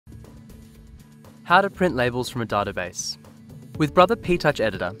How to print labels from a database. With Brother PTouch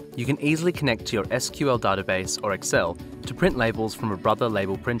Editor, you can easily connect to your SQL database or Excel to print labels from a Brother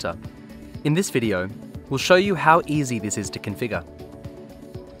label printer. In this video, we'll show you how easy this is to configure.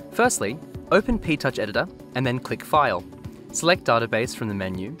 Firstly, open PTouch Editor and then click File. Select Database from the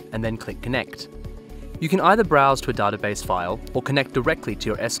menu and then click Connect. You can either browse to a database file or connect directly to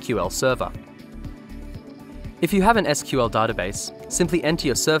your SQL server. If you have an SQL database, simply enter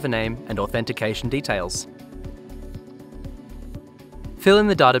your server name and authentication details. Fill in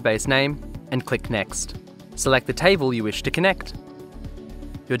the database name and click Next. Select the table you wish to connect.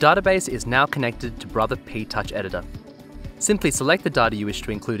 Your database is now connected to Brother PTouch Editor. Simply select the data you wish to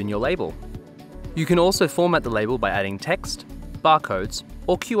include in your label. You can also format the label by adding text, barcodes,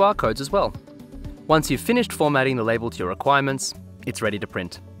 or QR codes as well. Once you've finished formatting the label to your requirements, it's ready to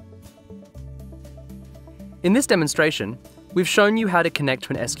print. In this demonstration, we've shown you how to connect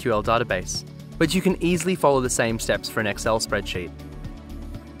to an SQL database, but you can easily follow the same steps for an Excel spreadsheet.